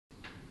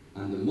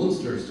And the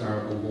Munster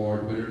Star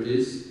Award winner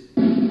is...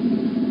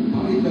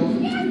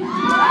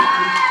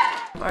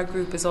 Our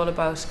group is all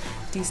about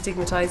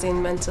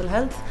destigmatising mental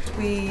health.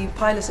 We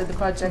piloted the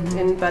project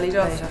in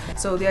Ballyduff,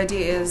 so the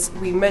idea is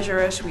we measure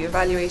it, we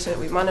evaluate it,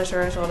 we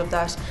monitor it, all of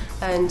that,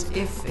 and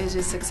if it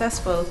is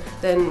successful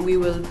then we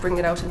will bring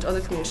it out into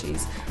other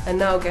communities. And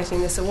now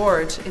getting this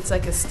award, it's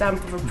like a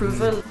stamp of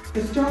approval.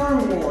 The Star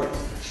Awards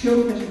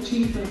show that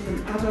achievements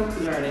in adult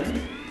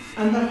learning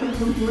and that the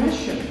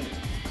progression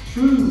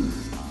through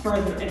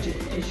further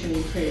education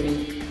and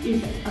training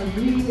is a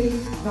really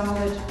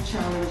valid,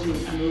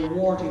 challenging and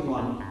rewarding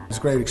one. It's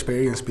a great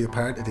experience to be a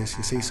part of this.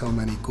 You see so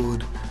many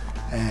good,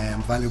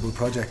 valuable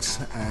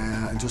projects,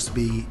 and just to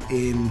be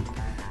in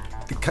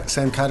the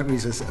same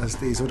categories as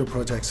these other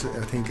projects,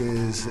 I think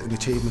is an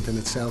achievement in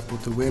itself.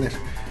 But to win it,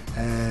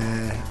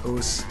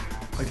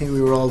 I think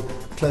we were all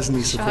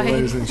pleasantly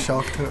surprised and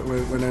shocked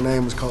when our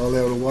name was called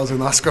out. It was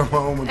an Oscar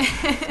moment.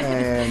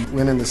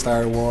 Winning the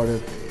Star Award,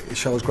 it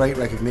shows great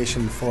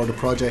recognition for the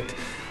project,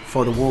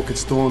 for the work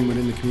it's done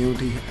within the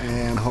community,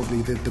 and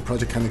hopefully the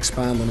project can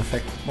expand and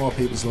affect more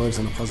people's lives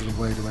in a positive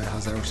way the way it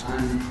has ours.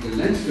 And the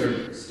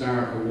Leinster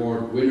Star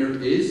Award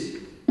winner is...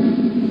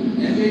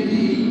 FAD,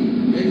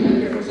 making a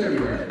difference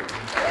everywhere.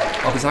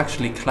 I was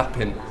actually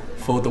clapping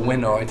for the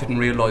winner. I didn't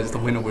realise the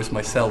winner was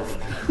myself.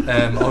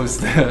 I was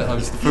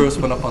the first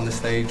one up on the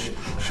stage,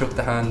 shook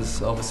the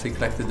hands, obviously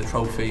collected the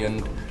trophy,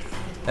 and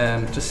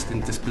just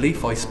in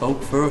disbelief I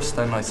spoke first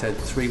and I said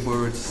 3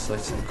 words. I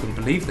said I couldn't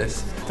believe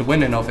this. The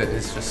winning of it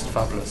is just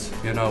fabulous,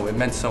 you know. It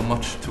meant so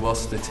much to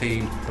us, the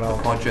team, the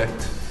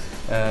project,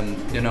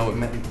 you know, it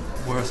meant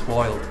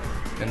worthwhile,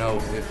 you know,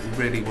 it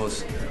really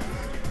was,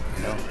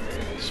 you know.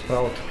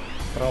 Proud,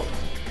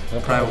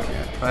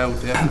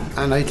 yeah.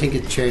 And I think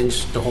it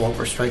changed the whole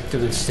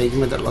perspective and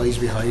stigma that lies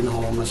behind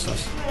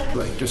homelessness.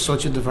 Like, there's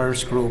such a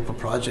diverse group of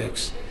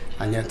projects,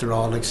 and yet they're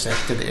all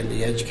accepted in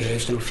the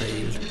educational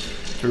field.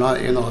 They're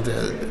not, you know,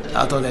 the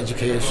adult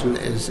education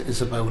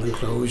is about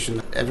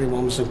inclusion.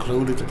 Everyone was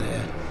included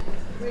today.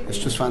 It's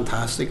just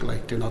fantastic,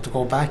 like, you know, to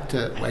go back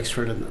to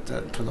Wexford and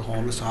to the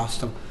homeless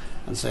hostel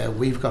and say,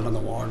 we've got an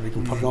award, we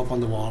can put it up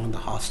on the wall in the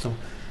hostel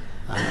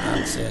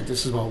and say,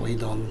 this is what we've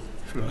done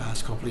for the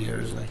last couple of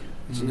years. Like,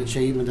 it's an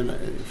achievement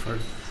for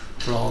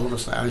all of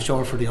us, and I'm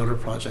sure for the other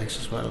projects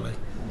as well. Like.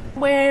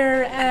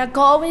 We're a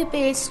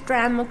Galway-based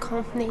drama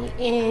company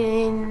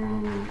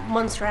in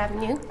Munster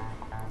Avenue,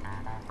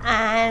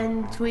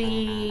 and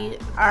we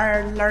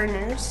are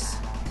learners.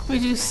 We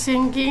do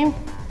singing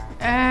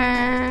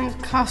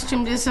and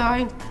costume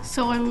design,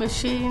 sewing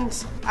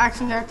machines,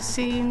 acting out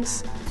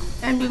scenes,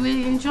 and we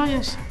really enjoy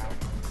it.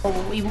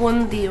 We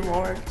won the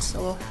award,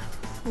 so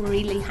we're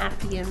really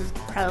happy and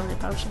proud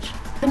about it.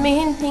 The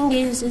main thing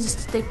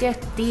is to get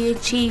the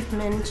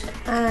achievement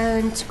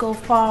and to go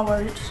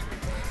forward.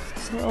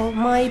 So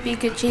my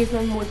big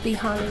achievement would be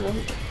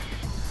Hollywood.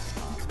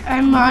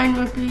 And mine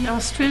would be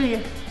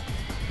Australia.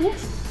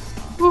 Yes.